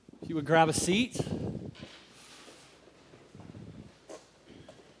You would grab a seat.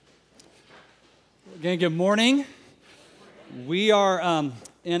 Again, good morning. We are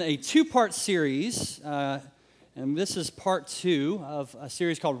in a two-part series, and this is part two of a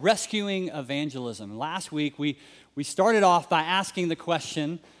series called Rescuing Evangelism. Last week, we started off by asking the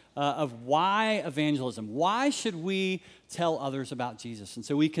question of why evangelism? Why should we tell others about Jesus? And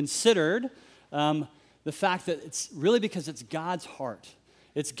so we considered the fact that it's really because it's God's heart.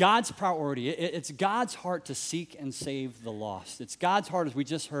 It's God's priority. It's God's heart to seek and save the lost. It's God's heart, as we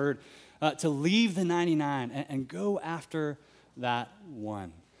just heard, to leave the 99 and go after that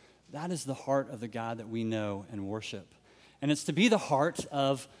one. That is the heart of the God that we know and worship. And it's to be the heart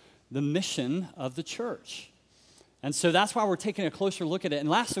of the mission of the church. And so that's why we're taking a closer look at it. And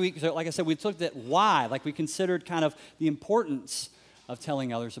last week, like I said, we looked at why, like we considered kind of the importance of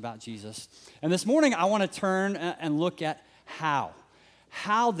telling others about Jesus. And this morning, I want to turn and look at how.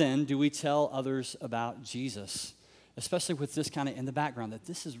 How then do we tell others about Jesus, especially with this kind of in the background, that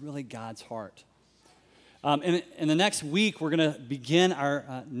this is really God's heart? In the next week, we're going to begin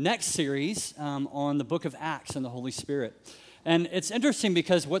our next series on the book of Acts and the Holy Spirit. And it's interesting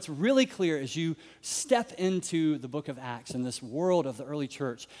because what's really clear as you step into the book of Acts and this world of the early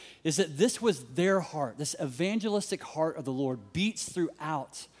church is that this was their heart. This evangelistic heart of the Lord beats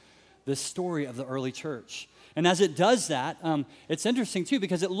throughout the story of the early church. And as it does that, it's interesting too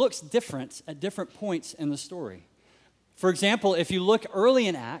because it looks different at different points in the story. For example, if you look early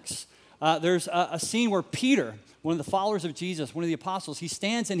in Acts, there's a scene where Peter, one of the followers of Jesus, one of the apostles, he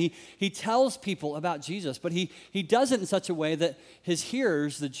stands and he tells people about Jesus, but he does it in such a way that his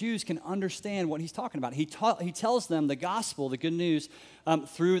hearers, the Jews, can understand what he's talking about. He tells them the gospel, the good news,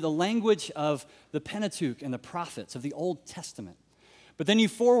 through the language of the Pentateuch and the prophets of the Old Testament. But then you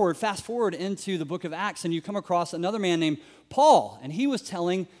fast forward into the book of Acts, and you come across another man named Paul, and he was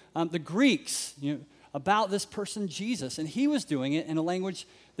telling the Greeks about this person, Jesus, and he was doing it in a language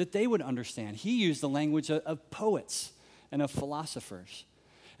that they would understand. He used the language of poets and of philosophers.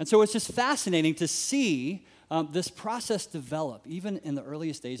 And so it's just fascinating to see this process develop, even in the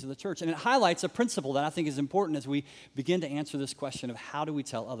earliest days of the church. And it highlights a principle that I think is important as we begin to answer this question of how do we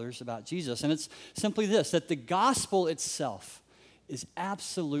tell others about Jesus. And it's simply this, that the gospel itself is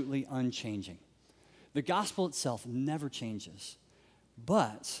absolutely unchanging. The gospel itself never changes,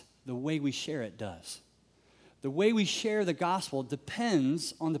 but the way we share it does. The way we share the gospel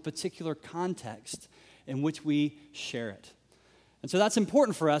depends on the particular context in which we share it. And so that's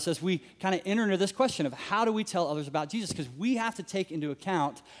important for us as we kind of enter into this question of how do we tell others about Jesus, because we have to take into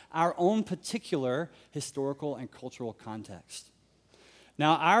account our own particular historical and cultural context.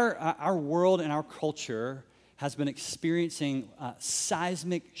 Now, our world and our culture has been experiencing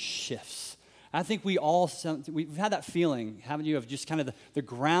seismic shifts. I think we've had that feeling, haven't you, of just kind of the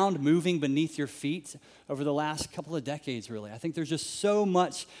ground moving beneath your feet over the last couple of decades, really. I think there's just so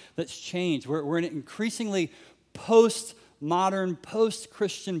much that's changed. We're in an increasingly post-modern,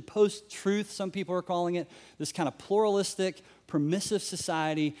 post-Christian, post-truth, some people are calling it, this kind of pluralistic, permissive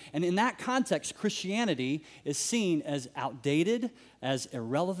society. And in that context, Christianity is seen as outdated, as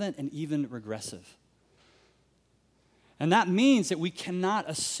irrelevant, and even regressive. And that means that we cannot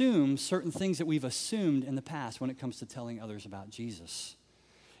assume certain things that we've assumed in the past when it comes to telling others about Jesus.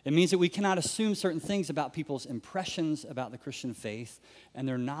 It means that we cannot assume certain things about people's impressions about the Christian faith and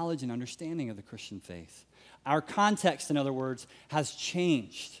their knowledge and understanding of the Christian faith. Our context, in other words, has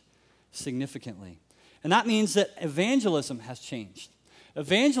changed significantly. And that means that evangelism has changed.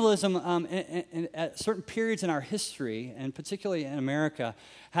 Evangelism at certain periods in our history, and particularly in America,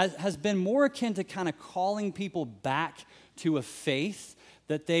 has been more akin to kind of calling people back to a faith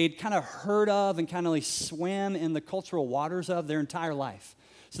that they'd kind of heard of and kind of like swam in the cultural waters of their entire life.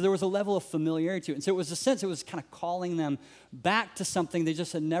 So there was a level of familiarity to it. And so it was it was kind of calling them back to something they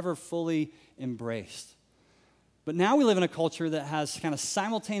just had never fully embraced. But now we live in a culture that has kind of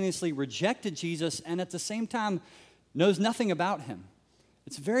simultaneously rejected Jesus and at the same time knows nothing about him.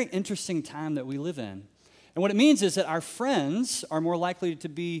 It's a very interesting time that we live in. And what it means is that our friends are more likely to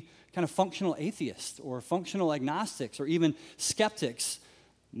be kind of functional atheists or functional agnostics or even skeptics,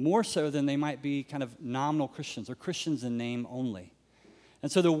 more so than they might be kind of nominal Christians or Christians in name only.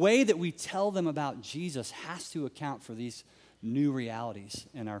 And so the way that we tell them about Jesus has to account for these new realities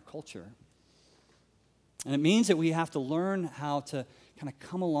in our culture. And it means that we have to learn how to kind of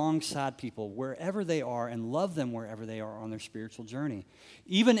come alongside people wherever they are and love them wherever they are on their spiritual journey,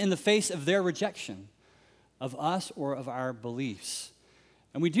 even in the face of their rejection of us or of our beliefs.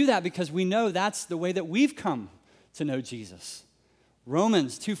 And we do that because we know that's the way that we've come to know Jesus.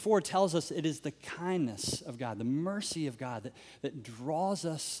 Romans 2:4 tells us it is the kindness of God, the mercy of God that draws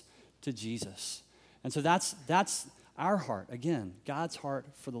us to Jesus. And so that's our heart. Again, God's heart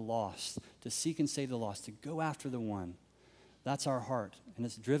for the lost, to seek and save the lost, to go after the one. That's our heart. And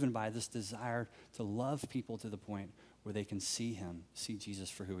it's driven by this desire to love people to the point where they can see him, see Jesus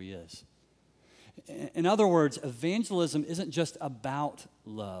for who he is. In other words, evangelism isn't just about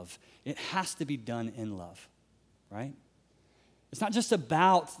love. It has to be done in love, right? It's not just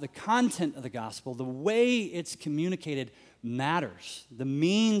about the content of the gospel. The way it's communicated matters. The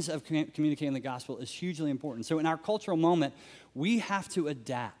means of communicating the gospel is hugely important. So in our cultural moment, we have to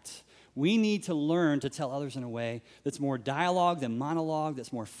adapt. We need to learn to tell others in a way that's more dialogue than monologue,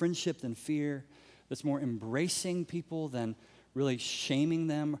 that's more friendship than fear, that's more embracing people than really shaming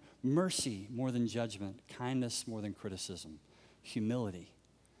them, mercy more than judgment, kindness more than criticism, humility,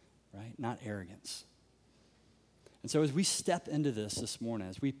 right? Not arrogance. And so as we step into this morning,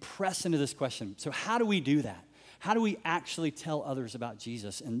 as we press into this question, so how do we do that? How do we actually tell others about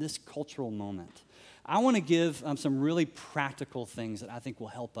Jesus in this cultural moment? I want to give some really practical things that I think will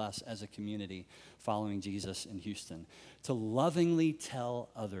help us as a community following Jesus in Houston to lovingly tell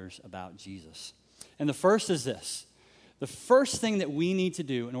others about Jesus. And the first is this. The first thing that we need to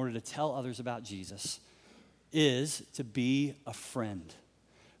do in order to tell others about Jesus is to be a friend.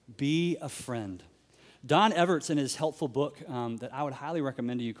 Be a friend. Don Everts, in his helpful book that I would highly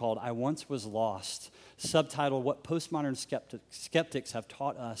recommend to you called I Once Was Lost, subtitled What Postmodern Skeptics Have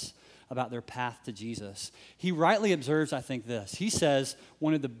Taught Us About Their Path to Jesus, he rightly observes, I think, this. He says,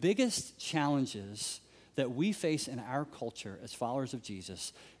 one of the biggest challenges that we face in our culture as followers of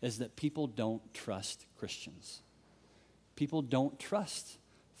Jesus is that people don't trust Christians. People don't trust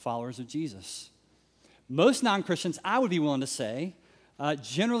followers of Jesus. Most non-Christians, I would be willing to say,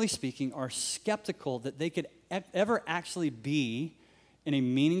 generally speaking, are skeptical that they could ever actually be in a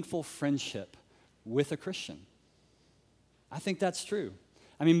meaningful friendship with a Christian. I think that's true.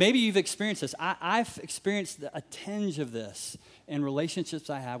 I mean, maybe you've experienced this. I've experienced a tinge of this in relationships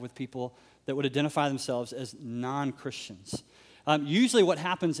I have with people that would identify themselves as non-Christians. Usually what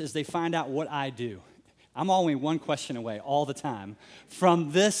happens is they find out what I do. I'm only one question away all the time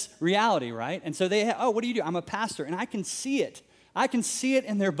from this reality, right? And so what do you do? I'm a pastor, and I can see it. I can see it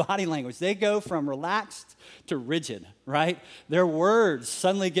in their body language. They go from relaxed to rigid, right? Their words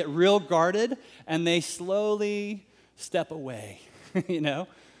suddenly get real guarded, and they slowly step away, you know?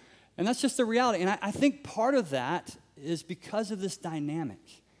 And that's just the reality. And I think part of that is because of this dynamic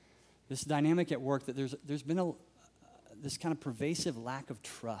at work, that there's been this kind of pervasive lack of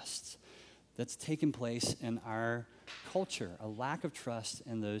trust that's taken place in our culture, a lack of trust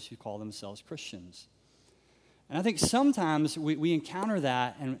in those who call themselves Christians. And I think sometimes we encounter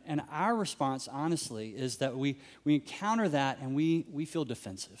that, and our response, honestly, is that we encounter that and we feel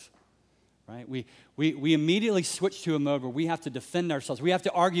defensive, right? We immediately switch to a mode where we have to defend ourselves. We have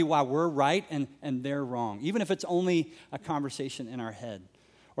to argue why we're right and they're wrong, even if it's only a conversation in our head.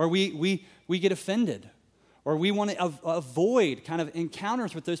 Or we get offended, or we want to avoid kind of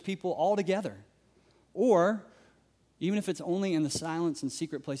encounters with those people altogether. Or, even if it's only in the silence and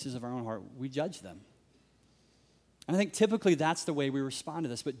secret places of our own heart, we judge them. And I think typically that's the way we respond to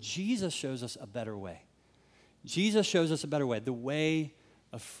this, but Jesus shows us a better way. Jesus shows us a better way, the way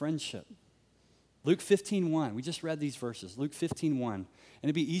of friendship. Luke 15:1, we just read these verses, Luke 15:1, and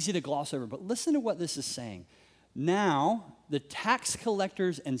it'd be easy to gloss over, but listen to what this is saying. Now, the tax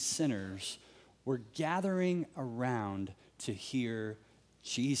collectors and sinners were gathering around to hear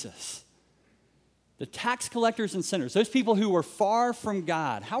Jesus. The tax collectors and sinners, those people who were far from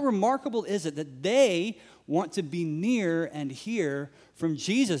God, how remarkable is it that they want to be near and hear from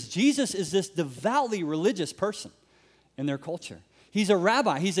Jesus? Jesus is this devoutly religious person in their culture. He's a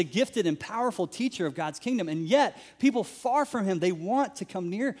rabbi. He's a gifted and powerful teacher of God's kingdom. And yet, people far from him, they want to come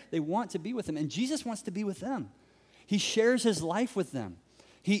near. They want to be with him. And Jesus wants to be with them. He shares his life with them.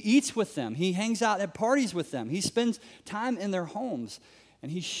 He eats with them. He hangs out at parties with them. He spends time in their homes.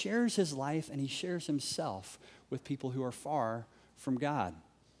 And he shares his life and he shares himself with people who are far from God.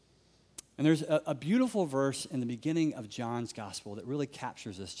 And there's a beautiful verse in the beginning of John's gospel that really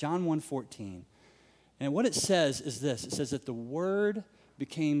captures this. John 1:14. And what it says is this. It says that the Word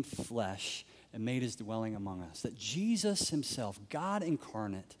became flesh and made his dwelling among us. That Jesus himself, God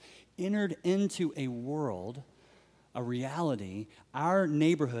incarnate, entered into a world, a reality, our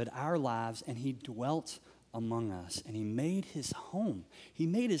neighborhood, our lives, and he dwelt among us. And he made his home. He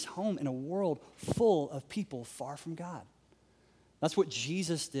made his home in a world full of people far from God. That's what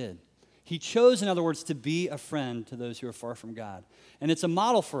Jesus did. He chose, in other words, to be a friend to those who are far from God. And it's a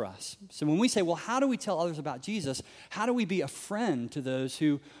model for us. So when we say, well, how do we tell others about Jesus? How do we be a friend to those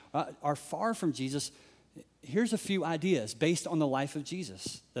who are far from Jesus? here's a few ideas based on the life of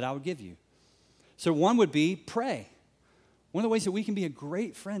Jesus that I would give you. So one would be pray. One of the ways that we can be a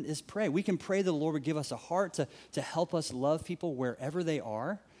great friend is pray. We can pray that the Lord would give us a heart to help us love people wherever they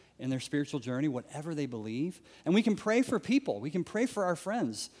are in their spiritual journey, whatever they believe. And we can pray for people. We can pray for our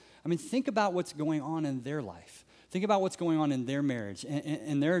friends. I mean, think about what's going on in their life. Think about what's going on in their marriage,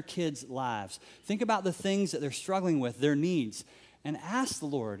 in their kids' lives. Think about the things that they're struggling with, their needs, and ask the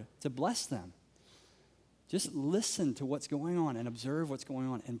Lord to bless them. Just listen to what's going on and observe what's going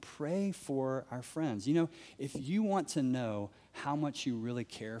on and pray for our friends. You know, if you want to know how much you really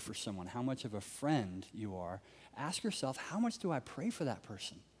care for someone, how much of a friend you are, ask yourself, how much do I pray for that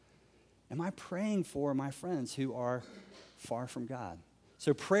person? Am I praying for my friends who are far from God?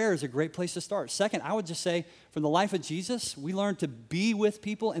 So prayer is a great place to start. Second, I would just say, from the life of Jesus, we learn to be with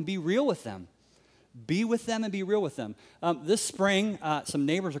people and be real with them. Be with them and be real with them. This spring, some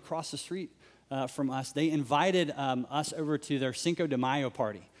neighbors across the street from us, they invited us over to their Cinco de Mayo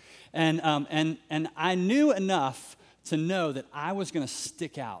party. And I knew enough to know that I was going to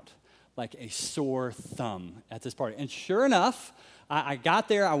stick out like a sore thumb at this party. And sure enough, I got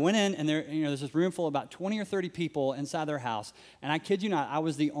there, I went in, and there's this room full of about 20 or 30 people inside their house. And I kid you not, I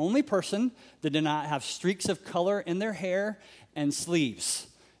was the only person that did not have streaks of color in their hair and sleeves.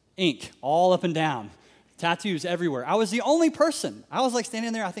 Ink all up and down. Tattoos everywhere. I was the only person. I was like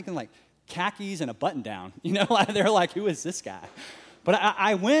standing there, I thinking like khakis and a button down. You know, they're like, who is this guy? But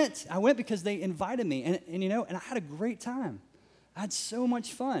I went because they invited me. And I had a great time. I had so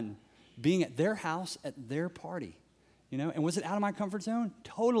much fun being at their house at their party. And was it out of my comfort zone?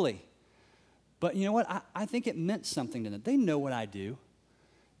 Totally. But you know what? I think it meant something to them. They know what I do.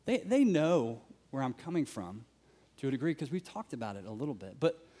 They know where I'm coming from to a degree because we've talked about it a little bit.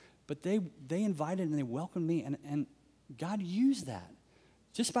 But they invited and they welcomed me, and God used that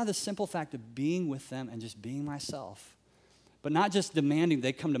just by the simple fact of being with them and just being myself. But not just demanding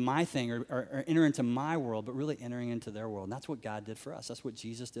they come to my thing or enter into my world, but really entering into their world. And that's what God did for us. That's what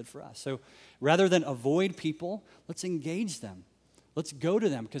Jesus did for us. So rather than avoid people, let's engage them. Let's go to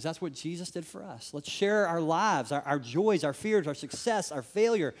them because that's what Jesus did for us. Let's share our lives, our joys, our fears, our success, our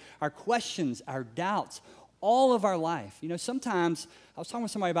failure, our questions, our doubts, all of our life. Sometimes, I was talking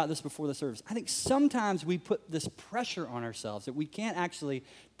with somebody about this before the service. I think sometimes we put this pressure on ourselves that we can't actually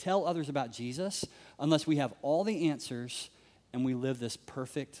tell others about Jesus unless we have all the answers and we live this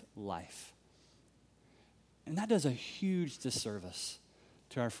perfect life. And that does a huge disservice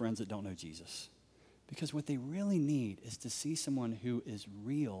to our friends that don't know Jesus. Because what they really need is to see someone who is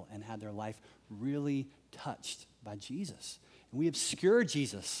real and had their life really touched by Jesus. And we obscure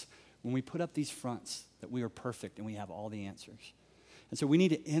Jesus when we put up these fronts that we are perfect and we have all the answers. And so we need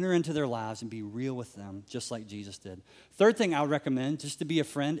to enter into their lives and be real with them, just like Jesus did. Third thing I would recommend, just to be a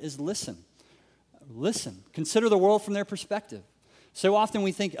friend, is listen. Listen. Consider the world from their perspective. So often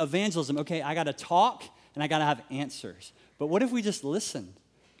we think evangelism, okay, I got to talk and I got to have answers. But what if we just listen?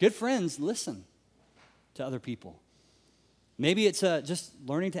 Good friends listen to other people. Maybe it's just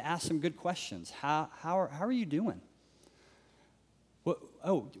learning to ask some good questions. How are you doing?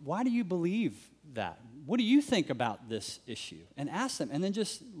 Why do you believe that? What do you think about this issue? And ask them, and then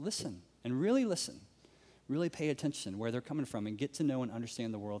just listen, and really listen. Really pay attention where they're coming from and get to know and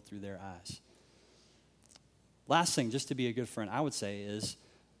understand the world through their eyes. Last thing, just to be a good friend, I would say is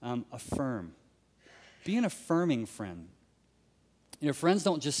affirm. Be an affirming friend. Friends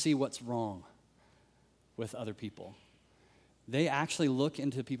don't just see what's wrong with other people. They actually look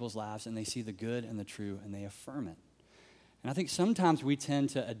into people's lives and they see the good and the true and they affirm it. And I think sometimes we tend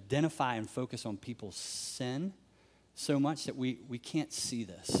to identify and focus on people's sin so much that we can't see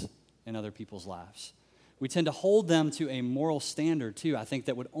this in other people's lives. We tend to hold them to a moral standard, too, I think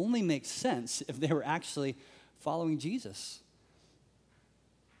that would only make sense if they were actually following Jesus.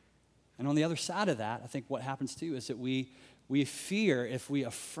 And on the other side of that, I think what happens, too, is that we fear if we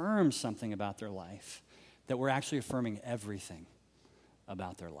affirm something about their life, that we're actually affirming everything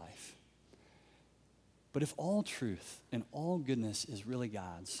about their life. But if all truth and all goodness is really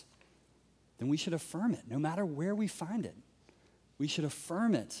God's, then we should affirm it, no matter where we find it. We should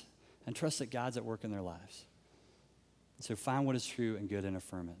affirm it and trust that God's at work in their lives. So find what is true and good and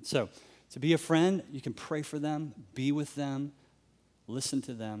affirm it. So to be a friend, you can pray for them, be with them, listen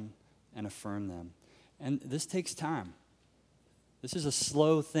to them, and affirm them. And this takes time. This is a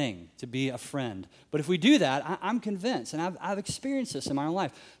slow thing to be a friend. But if we do that, I'm convinced, and I've experienced this in my own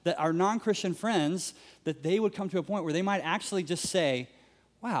life, that our non-Christian friends, that they would come to a point where they might actually just say,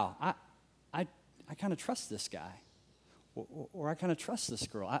 wow, I kind of trust this guy, or I kind of trust this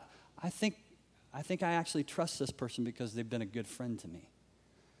girl. I think I actually trust this person because they've been a good friend to me.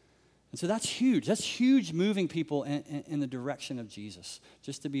 And so that's huge. That's huge, moving people in the direction of Jesus,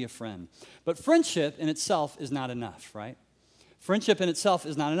 just to be a friend. But friendship in itself is not enough, right? Friendship in itself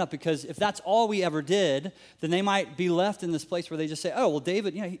is not enough, because if that's all we ever did, then they might be left in this place where they just say, oh, well,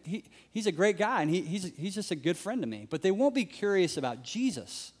 David, he's a great guy, and he's just a good friend to me. But they won't be curious about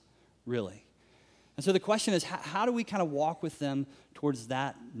Jesus, really. And so the question is, how do we kind of walk with them towards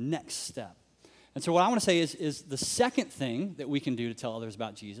that next step? And so what I want to say is the second thing that we can do to tell others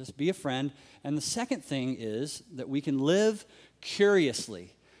about Jesus, be a friend. And the second thing is that we can live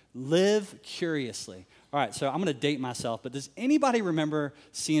curiously. Live curiously. All right, so I'm going to date myself, but does anybody remember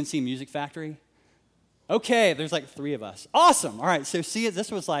CNC Music Factory? Okay, there's like 3 of us. Awesome. All right, so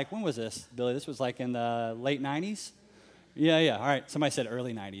this was like, when was this, Billy? This was like in the late 90s? Yeah. All right, somebody said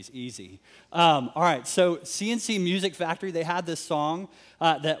early 90s. Easy. All right, so CNC Music Factory, they had this song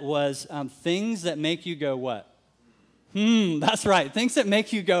that was things that make you go what? That's right. Things that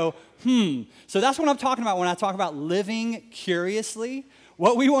make you go, So that's what I'm talking about when I talk about living curiously.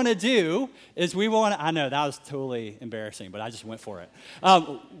 What we want to do is I know that was totally embarrassing, but I just went for it.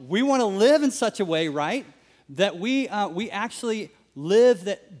 We want to live in such a way, right, that we actually live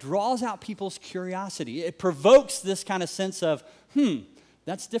that draws out people's curiosity. It provokes this kind of sense of,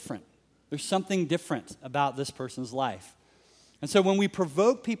 that's different. There's something different about this person's life. And so when we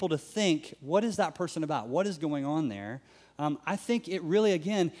provoke people to think, what is that person about? What is going on there? I think it really,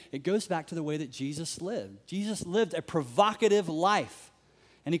 again, it goes back to the way that Jesus lived. Jesus lived a provocative life,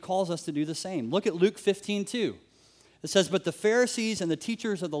 and he calls us to do the same. Look at Luke 15:2. It says, but the Pharisees and the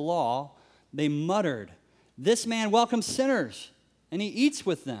teachers of the law, they muttered, this man welcomes sinners, and he eats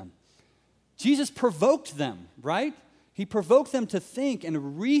with them. Jesus provoked them, right? He provoked them to think and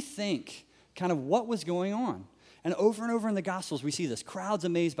rethink kind of what was going on. And over in the Gospels, we see this. Crowds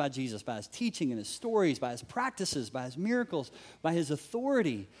amazed by Jesus, by his teaching and his stories, by his practices, by his miracles, by his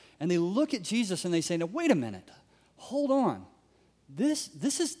authority. And they look at Jesus and they say, now, wait a minute. Hold on.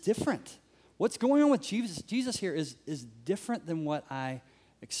 This is different. What's going on with Jesus here is different than what I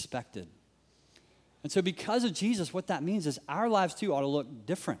expected. And so because of Jesus, what that means is our lives too ought to look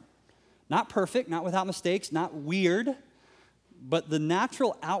different. Not perfect, not without mistakes, not weird, but the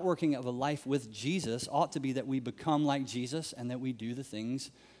natural outworking of a life with Jesus ought to be that we become like Jesus and that we do the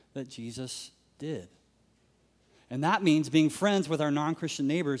things that Jesus did. And that means being friends with our non-Christian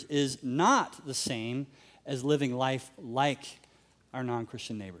neighbors is not the same as living life like our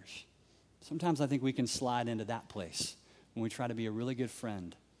non-Christian neighbors. Sometimes I think we can slide into that place when we try to be a really good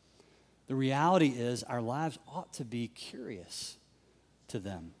friend. The reality is our lives ought to be curious to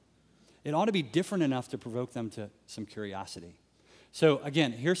them. It ought to be different enough to provoke them to some curiosity. So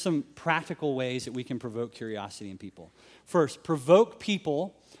again, here's some practical ways that we can provoke curiosity in people. First, provoke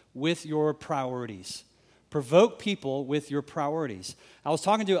people with your priorities. Provoke people with your priorities. I was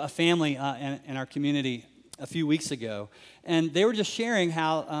talking to a family in our community a few weeks ago, and they were just sharing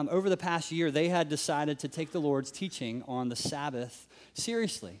how over the past year they had decided to take the Lord's teaching on the Sabbath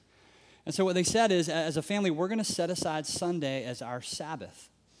seriously. And so what they said is, as a family, we're going to set aside Sunday as our Sabbath.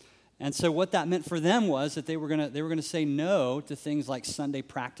 And so what that meant for them was that they were going to say no to things like Sunday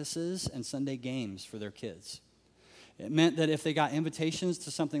practices and Sunday games for their kids. It meant that if they got invitations to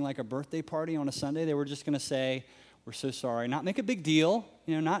something like a birthday party on a Sunday, they were just going to say, we're so sorry. Not make a big deal,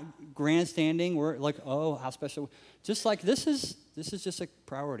 not grandstanding. We're like, oh, how special. Just like this is just a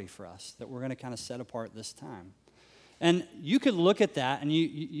priority for us that we're going to kind of set apart this time. And you could look at that and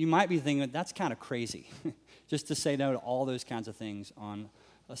you might be thinking, that's kind of crazy, just to say no to all those kinds of things on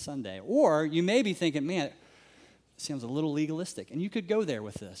a Sunday. Or you may be thinking, man, it sounds a little legalistic. And you could go there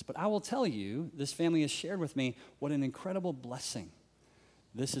with this. But I will tell you, this family has shared with me what an incredible blessing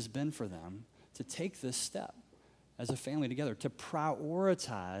this has been for them to take this step as a family together, to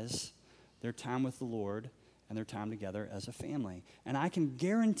prioritize their time with the Lord and their time together as a family. And I can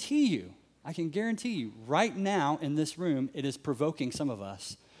guarantee you, right now in this room, it is provoking some of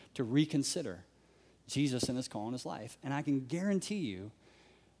us to reconsider Jesus and his call in his life. And I can guarantee you,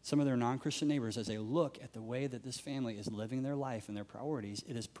 some of their non-Christian neighbors, as they look at the way that this family is living their life and their priorities,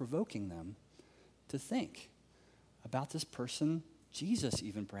 it is provoking them to think about this person, Jesus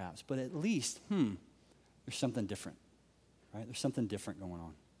even perhaps, but at least, there's something different, right? There's something different going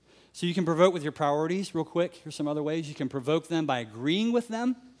on. So you can provoke with your priorities real quick. Here's some other ways. You can provoke them by agreeing with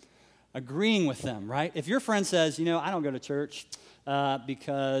them, right? If your friend says, I don't go to church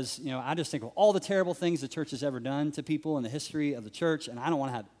because, I just think of all the terrible things the church has ever done to people in the history of the church, and I don't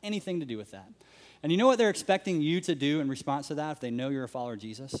want to have anything to do with that. And you know what they're expecting you to do in response to that if they know you're a follower of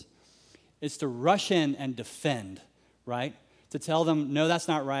Jesus? It's to rush in and defend, right? To tell them, no, that's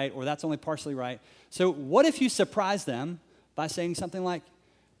not right, or that's only partially right. So what if you surprise them by saying something like,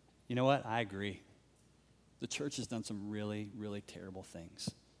 you know what? I agree. The church has done some really, really terrible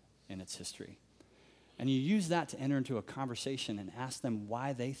things in its history. And you use that to enter into a conversation and ask them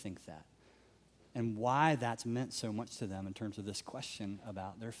why they think that and why that's meant so much to them in terms of this question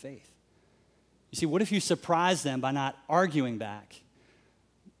about their faith. You see, what if you surprise them by not arguing back,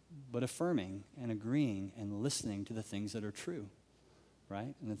 but affirming and agreeing and listening to the things that are true,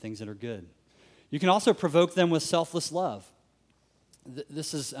 right? And the things that are good. You can also provoke them with selfless love.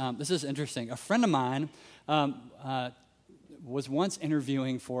 This is interesting. A friend of mine was once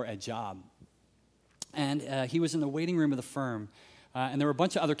interviewing for a job, and he was in the waiting room of the firm, and there were a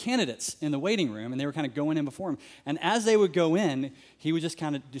bunch of other candidates in the waiting room, and they were kind of going in before him. And as they would go in, he would just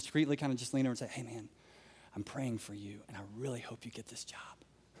kind of discreetly kind of just lean over and say, "Hey, man, I'm praying for you, and I really hope you get this job."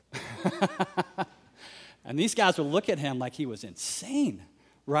 And these guys would look at him like he was insane,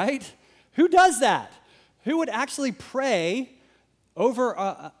 right? Who does that? Who would actually pray over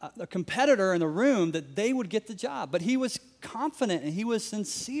a competitor in the room that they would get the job? But he was confident and he was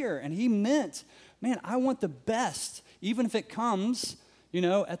sincere and he meant, man, I want the best, even if it comes,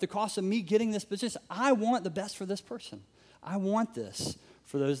 at the cost of me getting this position. I want the best for this person. I want this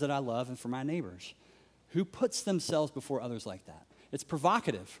for those that I love and for my neighbors. Who puts themselves before others like that? It's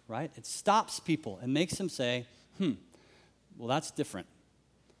provocative, right? It stops people and makes them say, well, that's different.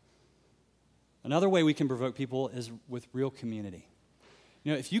 Another way we can provoke people is with real community.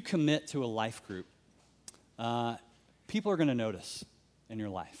 If you commit to a life group, people are going to notice in your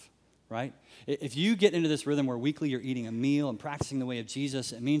life, right? If you get into this rhythm where weekly you're eating a meal and practicing the way of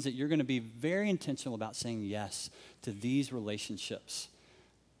Jesus, it means that you're going to be very intentional about saying yes to these relationships.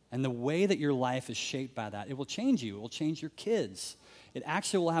 And the way that your life is shaped by that, it will change you. It will change your kids. It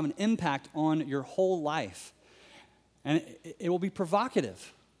actually will have an impact on your whole life. And it will be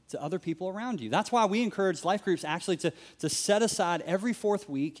provocative to other people around you. That's why we encourage life groups actually to set aside every fourth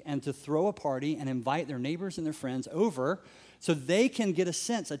week and to throw a party and invite their neighbors and their friends over so they can get a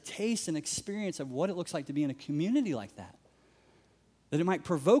sense, a taste, and experience of what it looks like to be in a community like that. That it might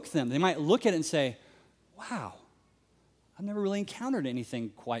provoke them. They might look at it and say, wow, I've never really encountered anything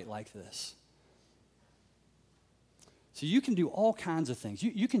quite like this. So you can do all kinds of things.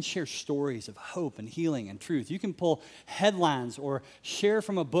 You can share stories of hope and healing and truth. You can pull headlines or share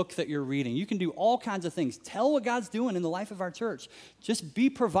from a book that you're reading. You can do all kinds of things. Tell what God's doing in the life of our church. Just be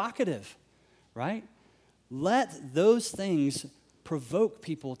provocative, right? Let those things provoke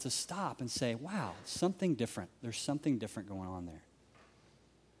people to stop and say, wow, something different. There's something different going on there.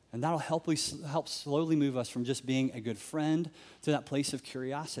 And that'll help slowly move us from just being a good friend to that place of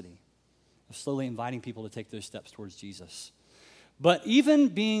curiosity, of slowly inviting people to take those steps towards Jesus. But even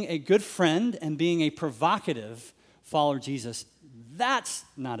being a good friend and being a provocative follower of Jesus, that's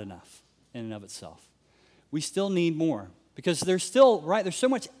not enough in and of itself. We still need more because there's still, right, there's so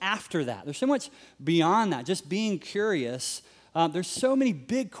much after that. There's so much beyond that, just being curious. There's so many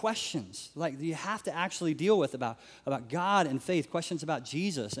big questions like you have to actually deal with about God and faith, questions about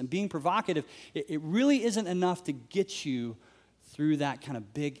Jesus, and being provocative. It really isn't enough to get you through that kind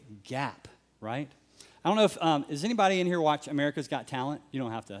of big gap, right? I don't know if, does anybody in here watch America's Got Talent? You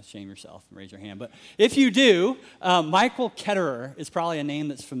don't have to shame yourself and raise your hand. But if you do, Michael Ketterer is probably a name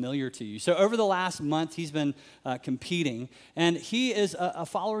that's familiar to you. So over the last month, he's been competing. And he is a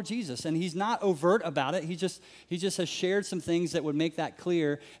follower of Jesus. And he's not overt about it. He just has shared some things that would make that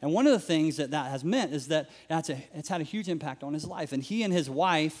clear. And one of the things that has meant is that it's had a huge impact on his life. And he and his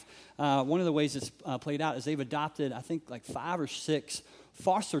wife, one of the ways it's played out is they've adopted, I think, like 5 or 6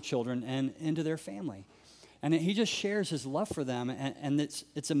 foster children and into their family. And he just shares his love for them, and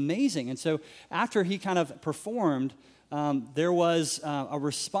it's amazing. And so after he kind of performed, there was a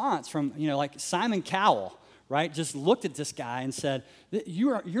response from, like Simon Cowell, right, just looked at this guy and said,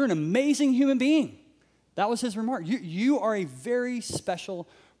 you're an amazing human being. That was his remark. You are a very special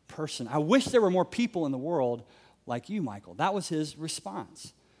person. I wish there were more people in the world like you, Michael. That was his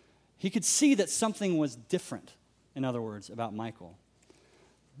response. He could see that something was different, in other words, about Michael.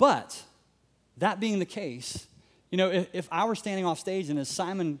 But that being the case, if I were standing off stage and as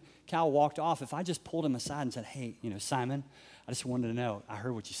Simon Cowell walked off, if I just pulled him aside and said, hey, Simon, I just wanted to know, I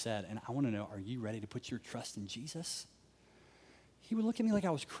heard what you said, and I want to know, are you ready to put your trust in Jesus? He would look at me like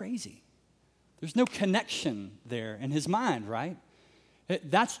I was crazy. There's no connection there in his mind, right?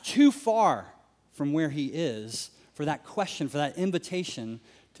 That's too far from where he is for that question, for that invitation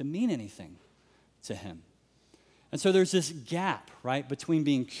to mean anything to him. And so there's this gap, right, between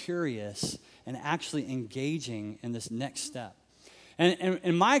being curious and actually engaging in this next step. And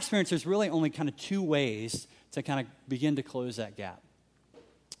in my experience, there's really only kind of 2 ways to kind of begin to close that gap.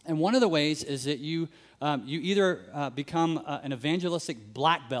 And one of the ways is that you either become an evangelistic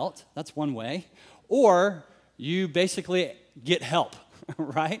black belt, that's one way, or you basically get help,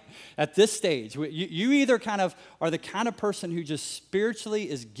 right? At this stage, you either kind of are the kind of person who just spiritually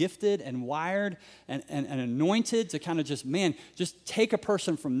is gifted and wired and anointed to kind of just take a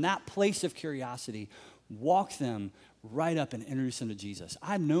person from that place of curiosity, walk them right up and introduce them to Jesus.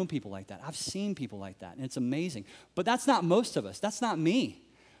 I've known people like that. I've seen people like that, and it's amazing. But that's not most of us. That's not me.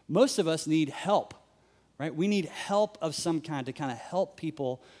 Most of us need help, right? We need help of some kind to kind of help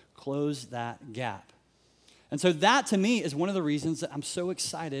people close that gap. And so that, to me, is one of the reasons that I'm so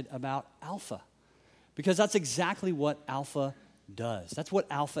excited about Alpha, because that's exactly what Alpha does. That's what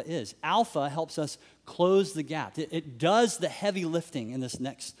Alpha is. Alpha helps us close the gap. It does the heavy lifting in this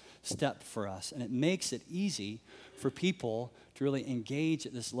next step for us, and it makes it easy for people to really engage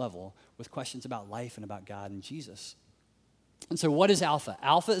at this level with questions about life and about God and Jesus. And so what is Alpha?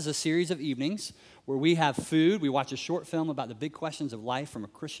 Alpha is a series of evenings where we have food, we watch a short film about the big questions of life from a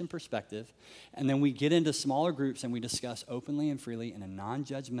Christian perspective, and then we get into smaller groups and we discuss openly and freely in a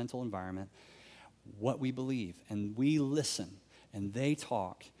non-judgmental environment what we believe. And we listen, and they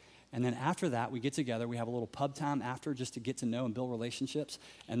talk. And then after that, we get together, we have a little pub time after just to get to know and build relationships,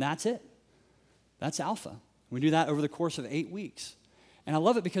 and that's it. That's Alpha. We do that over the course of 8 weeks. And I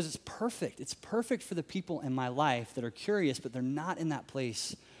love it because it's perfect. It's perfect for the people in my life that are curious, but they're not in that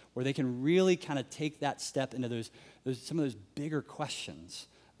place where they can really kind of take that step into some of those bigger questions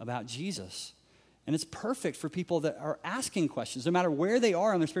about Jesus. And it's perfect for people that are asking questions, no matter where they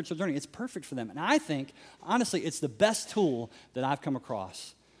are on their spiritual journey. It's perfect for them. And I think, honestly, it's the best tool that I've come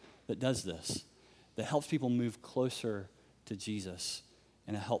across that does this, that helps people move closer to Jesus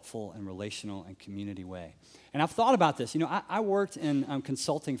in a helpful and relational and community way. And I've thought about this. I worked in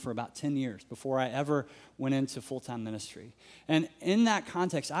consulting for about 10 years before I ever went into full-time ministry. And in that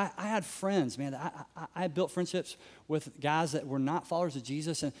context, I had friends, man. I built friendships with guys that were not followers of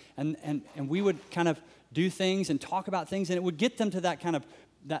Jesus, and we would kind of do things and talk about things, and it would get them to that kind of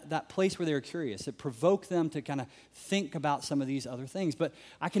that place where they were curious. It provoked them to kind of think about some of these other things. But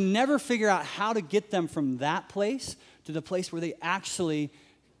I can never figure out how to get them from that place to the place where they actually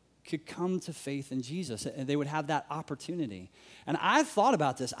could come to faith in Jesus, and they would have that opportunity. And I've thought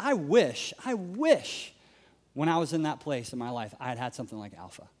about this. I wish when I was in that place in my life, I had something like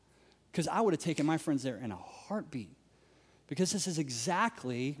Alpha, because I would have taken my friends there in a heartbeat, because this is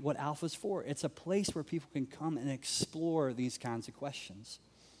exactly what Alpha's for. It's a place where people can come and explore these kinds of questions.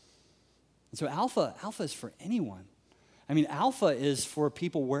 And so Alpha is for anyone. I mean, Alpha is for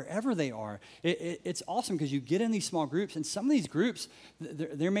people wherever they are. It's awesome because you get in these small groups, and some of these groups,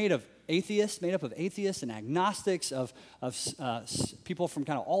 they're made up of atheists and agnostics, of people from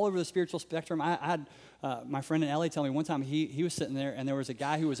kind of all over the spiritual spectrum. I had my friend in LA tell me one time he was sitting there, and there was a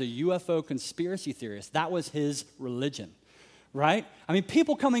guy who was a UFO conspiracy theorist. That was his religion, right? I mean,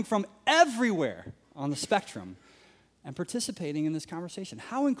 people coming from everywhere on the spectrum and participating in this conversation.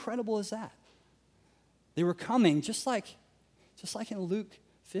 How incredible is that? They were coming just like in Luke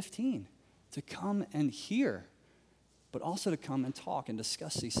 15, to come and hear, but also to come and talk and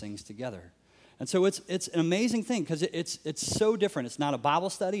discuss these things together. And so it's an amazing thing because it's so different. It's not a Bible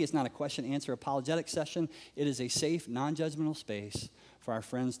study. It's not a question-answer apologetic session. It is a safe, non-judgmental space for our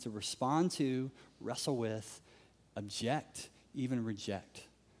friends to respond to, wrestle with, object, even reject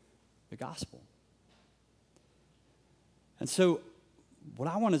the gospel. And so what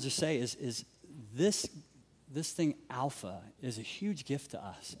I want to just say is this thing, Alpha, is a huge gift to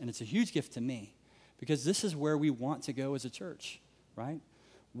us, and it's a huge gift to me, because this is where we want to go as a church, right?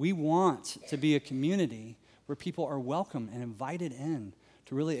 We want to be a community where people are welcome and invited in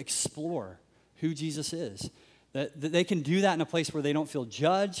to really explore who Jesus is. That they can do that in a place where they don't feel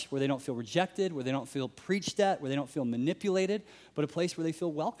judged, where they don't feel rejected, where they don't feel preached at, where they don't feel manipulated, but a place where they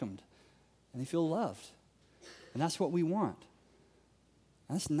feel welcomed and they feel loved. And that's what we want.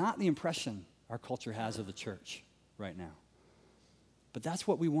 And that's not the impression our culture has of the church right now. But that's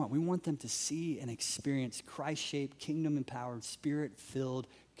what we want. We want them to see and experience Christ-shaped, kingdom-empowered, spirit-filled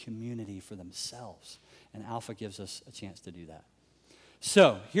community for themselves. And Alpha gives us a chance to do that.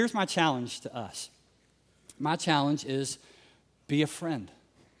 So here's my challenge to us. My challenge is be a friend,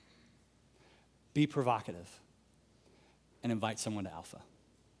 be provocative, and invite someone to Alpha.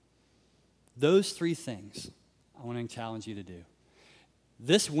 Those three things I want to challenge you to do.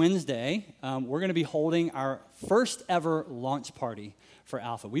 This Wednesday, we're going to be holding our first ever launch party for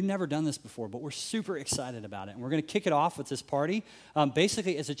Alpha. We've never done this before, but we're super excited about it. And we're going to kick it off with this party.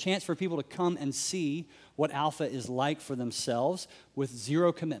 Basically, it's a chance for people to come and see what Alpha is like for themselves with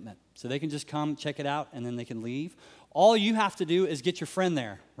zero commitment. So they can just come, check it out, and then they can leave. All you have to do is get your friend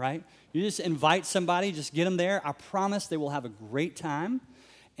there, right? You just invite somebody, just get them there. I promise they will have a great time.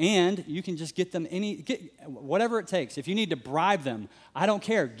 And you can just get them whatever it takes. If you need to bribe them, I don't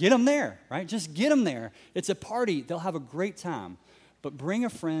care. Get them there, right? Just get them there. It's a party. They'll have a great time. But bring a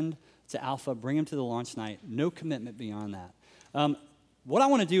friend to Alpha. Bring them to the launch night. No commitment beyond that. What I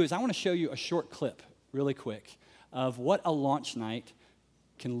want to do is I want to show you a short clip really quick of what a launch night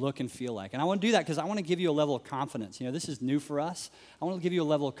can look and feel like. And I want to do that because I want to give you a level of confidence. This is new for us. I want to give you a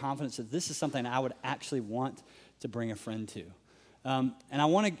level of confidence that this is something I would actually want to bring a friend to. And I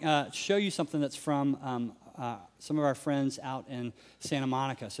want to show you something that's from some of our friends out in Santa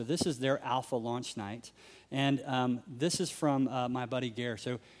Monica. So this is their Alpha launch night. And this is from my buddy Gare.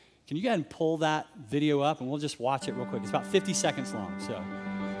 So can you go ahead and pull that video up, and we'll just watch it real quick. It's about 50 seconds long. So.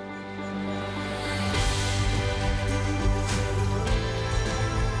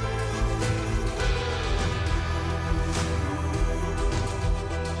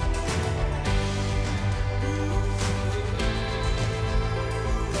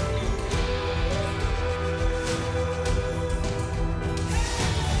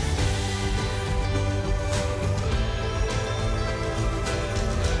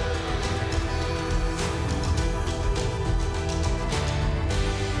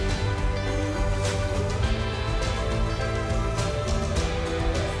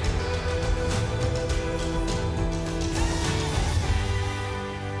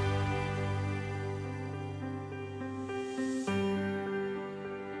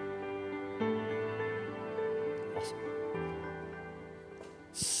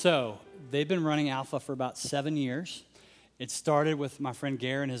 So they've been running Alpha for about 7 years. It started with my friend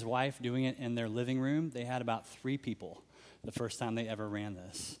Gare and his wife doing it in their living room. They had about 3 people the first time they ever ran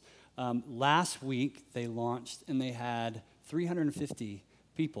this. Last week, they launched, and they had 350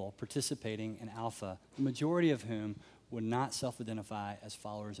 people participating in Alpha, the majority of whom would not self-identify as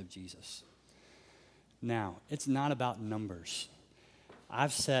followers of Jesus. Now, it's not about numbers.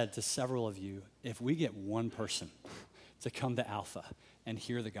 I've said to several of you, if we get one person to come to Alpha and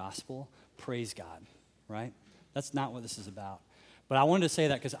hear the gospel, praise God, right? That's not what this is about. But I wanted to say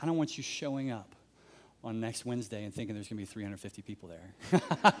that because I don't want you showing up on next Wednesday and thinking there's going to be 350 people there.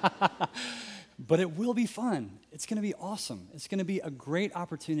 But it will be fun. It's going to be awesome. It's going to be a great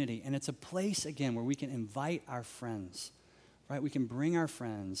opportunity, and it's a place, again, where we can invite our friends, right? We can bring our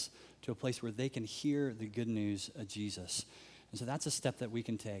friends to a place where they can hear the good news of Jesus. And so that's a step that we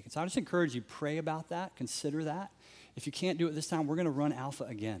can take. And so I just encourage you, pray about that, consider that. If you can't do it this time, we're going to run Alpha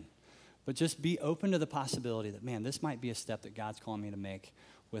again. But just be open to the possibility that, man, this might be a step that God's calling me to make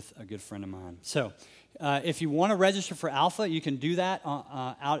with a good friend of mine. So if you want to register for Alpha, you can do that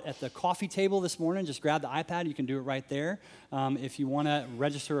out at the coffee table this morning. Just grab the iPad. You can do it right there. If you want to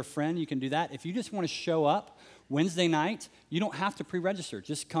register a friend, you can do that. If you just want to show up Wednesday night, you don't have to pre-register.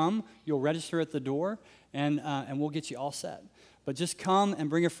 Just come. You'll register at the door, and we'll get you all set. But just come and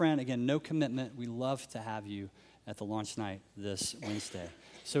bring a friend. Again, no commitment. We love to have you at the launch night this Wednesday.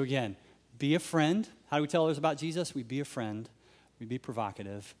 So again, be a friend. How do we tell others about Jesus? We be a friend, we be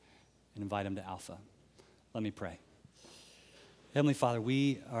provocative, and invite them to Alpha. Let me pray. Heavenly Father,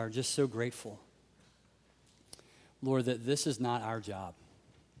 we are just so grateful, Lord, that this is not our job.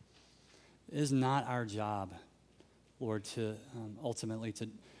 It is not our job, Lord, to ultimately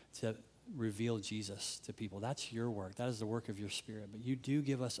to reveal Jesus to people. That's your work. That is the work of your Spirit. But you do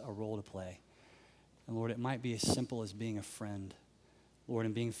give us a role to play. And Lord, it might be as simple as being a friend, Lord,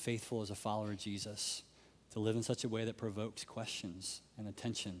 and being faithful as a follower of Jesus, to live in such a way that provokes questions and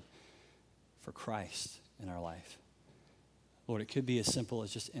attention for Christ in our life. Lord, it could be as simple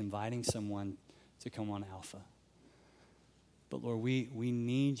as just inviting someone to come on Alpha. But Lord, we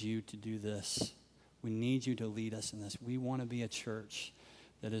need you to do this. We need you to lead us in this. We want to be a church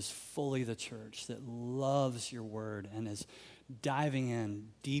that is fully the church, that loves your word and is diving in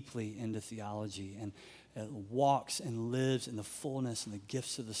deeply into theology and walks and lives in the fullness and the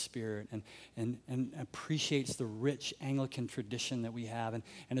gifts of the Spirit and appreciates the rich Anglican tradition that we have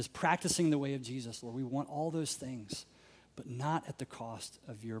and is practicing the way of Jesus. Lord, we want all those things, but not at the cost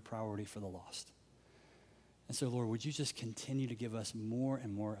of your priority for the lost. And so, Lord, would you just continue to give us more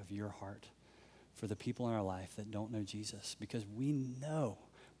and more of your heart for the people in our life that don't know Jesus, because we know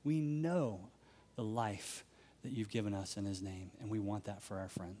the life that you've given us in his name, and we want that for our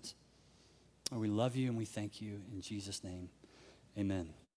friends. And we love you and we thank you in Jesus' name. Amen.